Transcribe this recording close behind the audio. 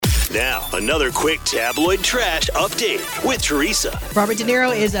Now, another quick tabloid trash update with Teresa. Robert De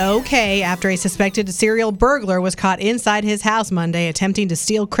Niro is okay after a suspected serial burglar was caught inside his house Monday attempting to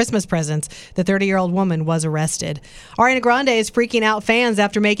steal Christmas presents. The 30-year-old woman was arrested. Ariana Grande is freaking out fans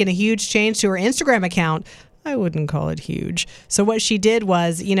after making a huge change to her Instagram account. I wouldn't call it huge. So what she did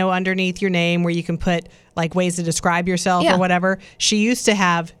was, underneath your name where you can put like ways to describe yourself or whatever, she used to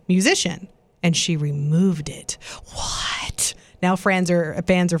have musician and she removed it. What? Now fans are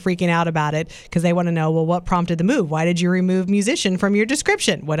freaking out about it because they want to know, well, what prompted the move? Why did you remove musician from your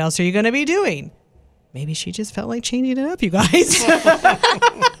description? What else are you going to be doing? Maybe she just felt like changing it up, you guys.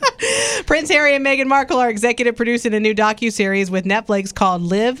 Prince Harry and Meghan Markle are executive producing a new docuseries with Netflix called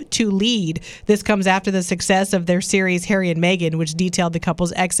Live to Lead. This comes after the success of their series Harry and Meghan, which detailed the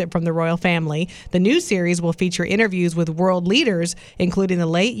couple's exit from the royal family. The new series will feature interviews with world leaders, including the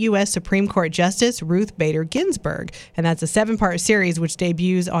late U.S. Supreme Court Justice Ruth Bader Ginsburg. And that's a 7-part series which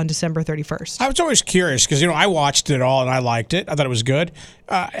debuts on December 31st. I was always curious because, I watched it all and I liked it. I thought it was good.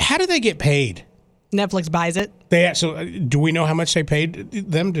 How do they get paid? Netflix buys it. So do we know how much they paid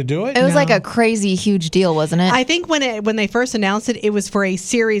them to do it? It was like a crazy, huge deal, wasn't it? I think when they first announced it, it was for a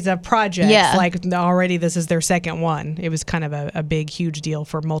series of projects. Yeah. Like already this is their second one. It was kind of a big, huge deal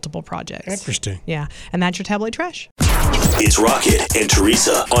for multiple projects. Interesting. Yeah. And that's your tabloid trash. It's Rocket and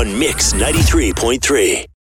Teresa on Mix 93.3.